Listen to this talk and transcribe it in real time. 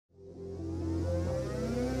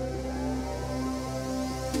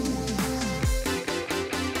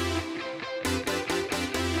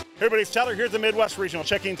Hey everybody, it's Tyler here at the Midwest Regional,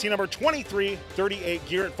 checking team number 2338,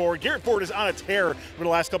 Garrett Ford. Garrett Ford is on a tear over the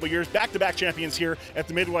last couple of years, back-to-back champions here at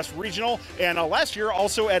the Midwest Regional, and last year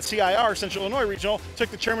also at CIR, Central Illinois Regional,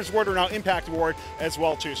 took the Chairman's Award or now Impact Award as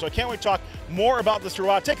well too. So I can't wait to talk more about this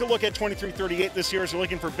robot. Take a look at 2338 this year as we're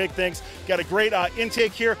looking for big things. Got a great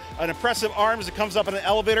intake here, an impressive arm as it comes up in an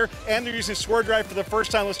elevator, and they're using swerve drive for the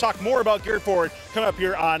first time. Let's talk more about Garrett Ford coming up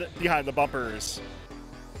here on Behind the Bumpers.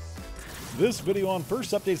 This video on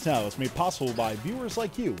First Updates Now is made possible by viewers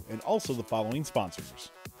like you and also the following sponsors.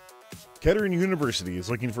 Kettering University is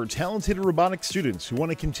looking for talented robotics students who want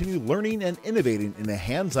to continue learning and innovating in a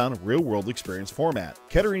hands-on, real-world experience format.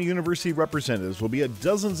 Kettering University representatives will be at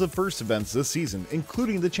dozens of FIRST events this season,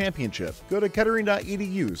 including the championship. Go to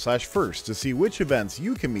kettering.edu/first to see which events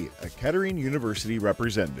you can meet a Kettering University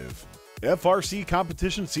representative. FRC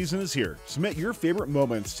competition season is here. Submit your favorite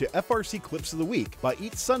moments to FRC Clips of the Week by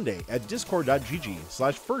each Sunday at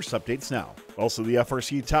discord.gg/firstupdatesnow. Also, the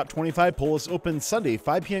FRC Top 25 poll is open Sunday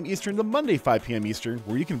 5 p.m. Eastern to Monday 5 p.m. Eastern,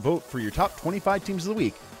 where you can vote for your top 25 teams of the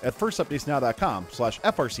week at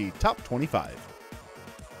firstupdatesnow.com/FRC Top 25.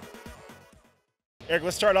 Eric,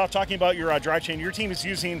 let's start off talking about your drive chain. Your team is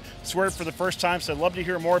using Swerve for the first time, so I'd love to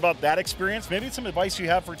hear more about that experience. Maybe some advice you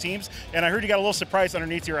have for teams. And I heard you got a little surprise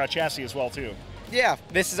underneath your chassis as well, too. Yeah,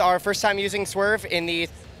 this is our first time using Swerve in the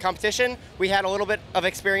competition. We had a little bit of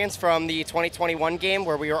experience from the 2021 game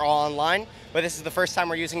where we were all online, but this is the first time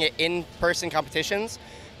we're using it in person competitions.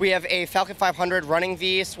 We have a Falcon 500 running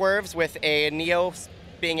the Swerves with a Neo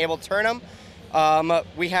being able to turn them.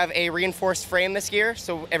 We have a reinforced frame this year,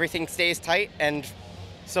 so everything stays tight and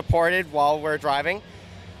supported while we're driving.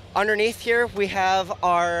 Underneath here, we have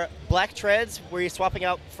our black treads. We're swapping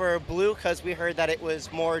out for blue because we heard that it was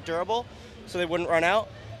more durable, so they wouldn't run out.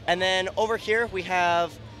 And then over here, we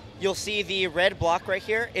have, you'll see the red block right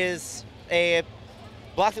here is a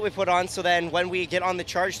block that we put on, so then when we get on the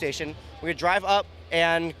charge station, we could drive up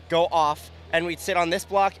and go off, and we'd sit on this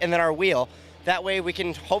block and then our wheel. That way we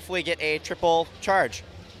can hopefully get a triple charge.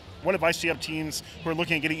 What advice do you have teams who are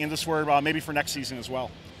looking at getting into Swerve, maybe for next season as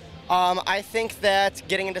well? I think that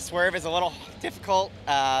getting into Swerve is a little difficult.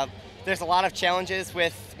 There's a lot of challenges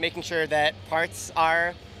with making sure that parts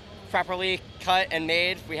are properly cut and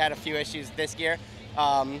made. We had a few issues this year.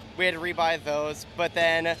 We had to rebuy those. But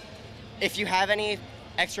then if you have any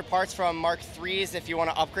extra parts from Mark IIIs, if you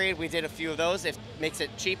want to upgrade, we did a few of those. It makes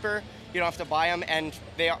it cheaper. You don't have to buy them, and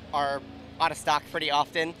they are out of stock pretty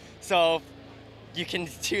often. So you can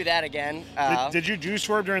do that again. Did you do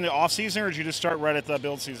Swerve during the off season, or did you just start right at the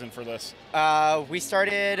build season for this? We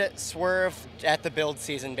started Swerve at the build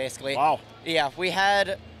season, basically. Wow. Yeah, we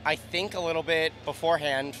had, I think, a little bit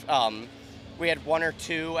beforehand. We had one or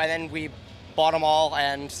two, and then we bought them all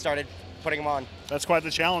and started putting them on. That's quite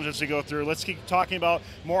the challenge as we go through. Let's keep talking about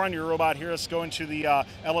more on your robot here. Let's go into the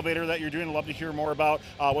elevator that you're doing. I'd love to hear more about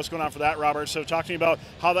what's going on for that, Robert. So talk to me about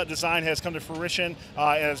how that design has come to fruition,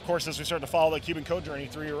 and of course, as we start to follow the Cuban code journey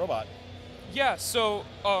through your robot. Yeah, so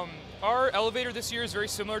our elevator this year is very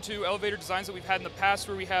similar to elevator designs that we've had in the past,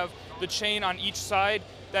 where we have the chain on each side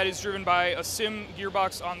that is driven by a sim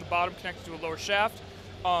gearbox on the bottom connected to a lower shaft.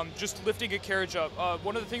 Just lifting a carriage up.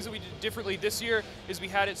 One of the things that we did differently this year is we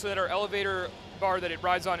had it so that our elevator bar that it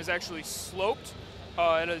rides on is actually sloped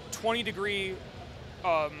at a 20-degree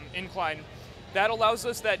incline. That allows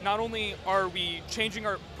us that not only are we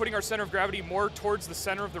putting our center of gravity more towards the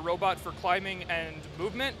center of the robot for climbing and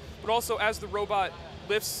movement, but also as the robot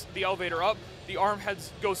lifts the elevator up, the arm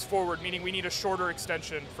goes forward, meaning we need a shorter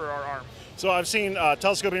extension for our arm. So I've seen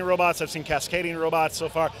telescoping robots, I've seen cascading robots so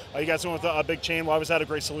far. You guys went with a big chain. Why was that a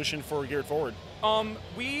great solution for Geared Forward?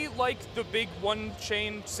 We like the big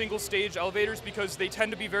one-chain, single-stage elevators because they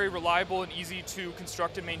tend to be very reliable and easy to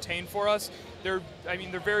construct and maintain for us. They're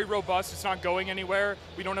very robust. It's not going anywhere.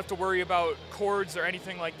 We don't have to worry about cords or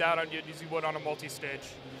anything like that as you would on a multi-stage.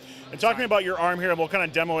 And talking about your arm here, and we'll kind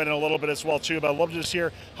of demo it in a little bit as well too, but I'd love to just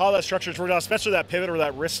hear how that structure is worked out, especially that pivot or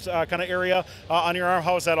that wrist kind of area on your arm.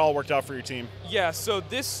 How has that all worked out for your team? Yeah, so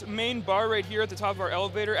this main bar right here at the top of our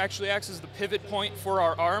elevator actually acts as the pivot point for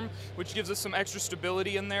our arm, which gives us some extra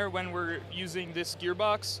stability in there when we're using this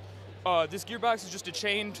gearbox. This gearbox is just a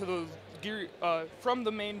chain to the gear from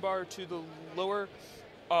the main bar to the lower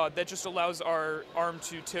that just allows our arm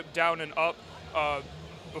to tip down and up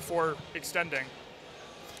before extending.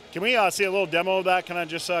 Can we see a little demo of that kind of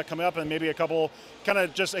just coming up, and maybe a couple, kind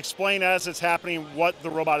of just explain as it's happening what the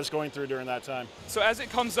robot is going through during that time? So as it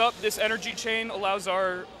comes up, this energy chain allows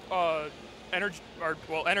our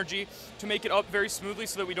energy to make it up very smoothly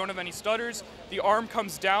so that we don't have any stutters. The arm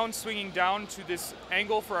comes down, swinging down to this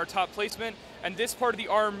angle for our top placement, and this part of the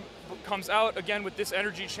arm comes out again with this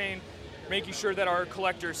energy chain, making sure that our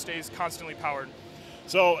collector stays constantly powered.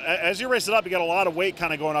 So as you raise it up, you got a lot of weight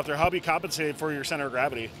kind of going up there. How have you compensated for your center of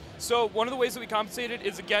gravity? So one of the ways that we compensated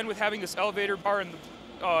is again with having this elevator bar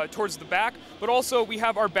towards the back, but also we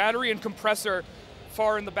have our battery and compressor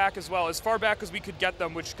far in the back as well, as far back as we could get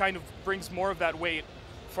them, which kind of brings more of that weight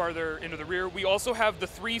farther into the rear. We also have the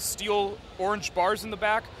 3 steel orange bars in the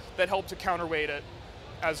back that help to counterweight it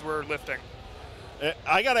as we're lifting.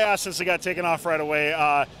 I got to ask, since it got taken off right away,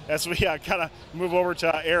 as we kind of move over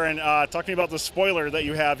to Aaron, talking about the spoiler that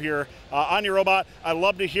you have here on your robot. I'd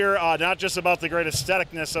love to hear not just about the great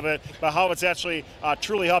aestheticness of it, but how it's actually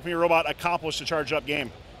truly helping your robot accomplish the charged up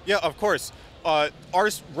game. Yeah, of course. Our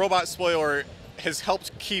robot spoiler has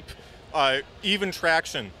helped keep even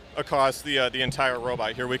traction across the entire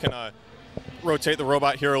robot. Here we can rotate the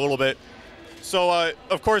robot here a little bit. So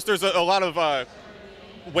of course there's a lot of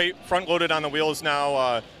weight front loaded on the wheels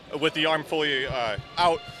now with the arm fully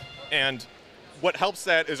out, and what helps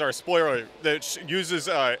that is our spoiler that uses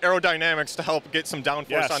aerodynamics to help get some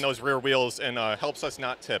downforce on those rear wheels and helps us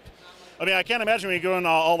not tip. I mean, I can't imagine when you're going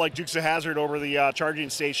all like Dukes of Hazzard over the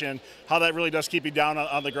charging station, how that really does keep you down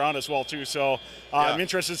on the ground as well, too. So I'm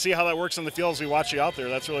interested to see how that works in the field as we watch you out there.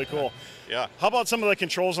 That's really cool. Yeah. How about some of the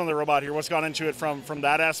controls on the robot here? What's gone into it from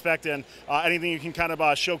that aspect, and anything you can kind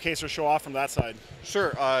of showcase or show off from that side?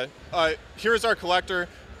 Sure. Here's our collector.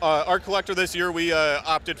 Our collector this year, we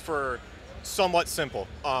opted for somewhat simple.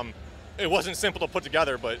 It wasn't simple to put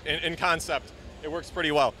together, but in concept, it works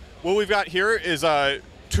pretty well. What we've got here is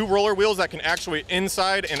 2 roller wheels that can actuate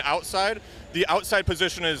inside and outside. The outside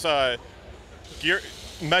position is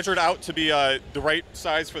measured out to be the right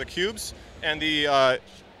size for the cubes, and the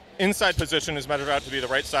inside position is measured out to be the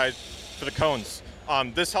right size for the cones.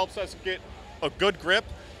 This helps us get a good grip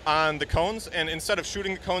on the cones, and instead of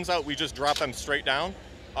shooting the cones out, we just drop them straight down,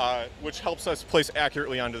 which helps us place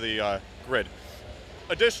accurately onto the grid.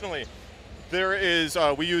 Additionally, there is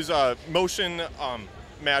we use motion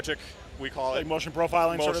magic, we call it. Like motion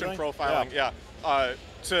profiling motion sort of thing? profiling, yeah.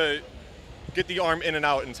 To get the arm in and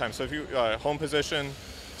out in time. So if you, home position.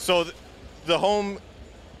 So the home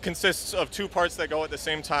consists of 2 parts that go at the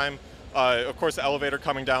same time. Of course, the elevator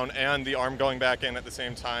coming down and the arm going back in at the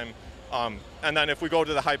same time. And then if we go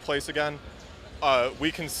to the high place again,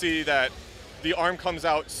 we can see that the arm comes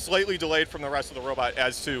out slightly delayed from the rest of the robot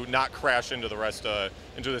as to not crash into the rest,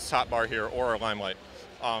 into this top bar here or our limelight.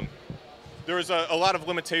 There's a lot of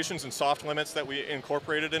limitations and soft limits that we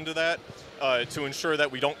incorporated into that to ensure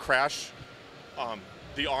that we don't crash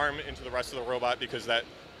the arm into the rest of the robot, because that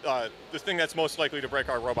the thing that's most likely to break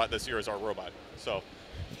our robot this year is our robot. So.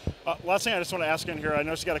 Last thing I just want to ask in here, I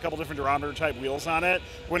noticed you got a couple different durometer type wheels on it.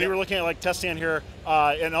 When you were looking at like test stand here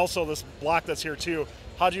and also this block that's here too,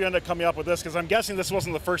 how'd you end up coming up with this? Because I'm guessing this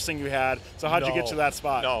wasn't the first thing you had, so how'd you get to that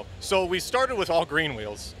spot? No, so we started with all green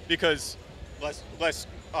wheels because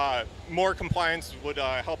more compliance would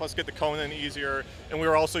help us get the cone in easier, and we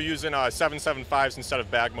were also using 775s instead of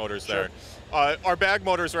bag motors there. Our bag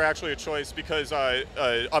motors are actually a choice because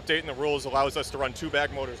updating the rules allows us to run 2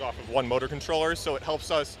 bag motors off of 1 motor controller, so it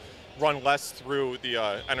helps us run less through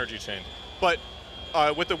the energy chain. But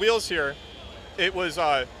with the wheels here, it was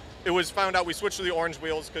found out we switched to the orange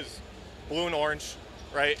wheels because blue and orange,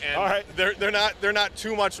 right? And they're not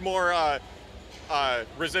too much more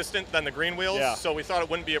resistant than the green wheels, so we thought it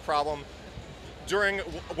wouldn't be a problem. During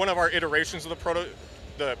one of our iterations of the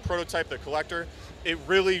prototype, the collector, it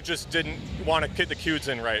really just didn't want to get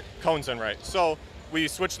the cones in right. So we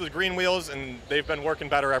switched to the green wheels, and they've been working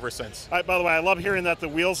better ever since. By the way, I love hearing that the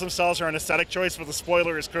wheels themselves are an aesthetic choice, but the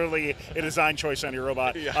spoiler is clearly a design choice on your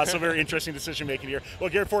robot. So very interesting decision making here.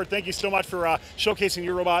 Well, Garrett Ford, thank you so much for showcasing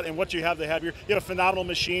your robot and what you have to have here. You have a phenomenal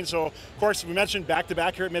machine. So, of course, we mentioned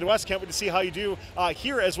back-to-back here at Midwest. Can't wait to see how you do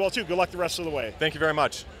here as well, too. Good luck the rest of the way. Thank you very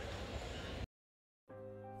much.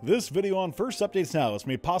 This video on First Updates Now is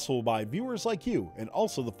made possible by viewers like you and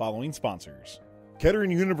also the following sponsors. Kettering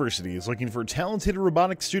University is looking for talented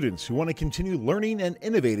robotics students who want to continue learning and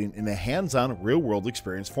innovating in a hands-on, real-world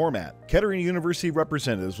experience format. Kettering University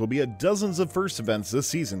representatives will be at dozens of FIRST events this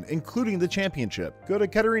season, including the championship. Go to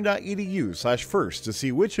kettering.edu/first to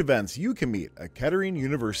see which events you can meet a Kettering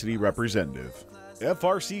University representative.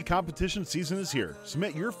 FRC competition season is here.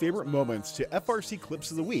 Submit your favorite moments to FRC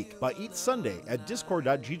Clips of the Week by each Sunday at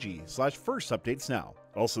discord.gg/firstupdatesnow.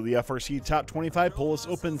 Also, the FRC Top 25 poll is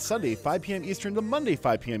open Sunday 5 p.m. Eastern to Monday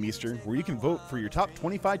 5 p.m. Eastern, where you can vote for your top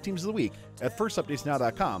 25 teams of the week at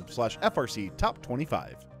firstupdatesnow.com/FRC Top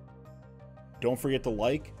 25. Don't forget to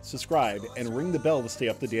like, subscribe, and ring the bell to stay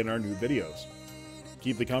up to date on our new videos.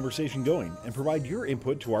 Keep the conversation going and provide your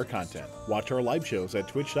input to our content. Watch our live shows at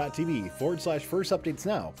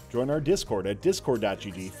twitch.tv/firstupdatesnow. Join our Discord at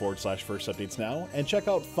discord.gg/firstupdatesnow and check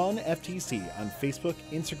out Fun FTC on Facebook,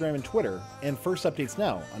 Instagram, and Twitter, and First Updates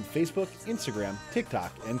Now on Facebook, Instagram,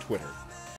 TikTok, and Twitter.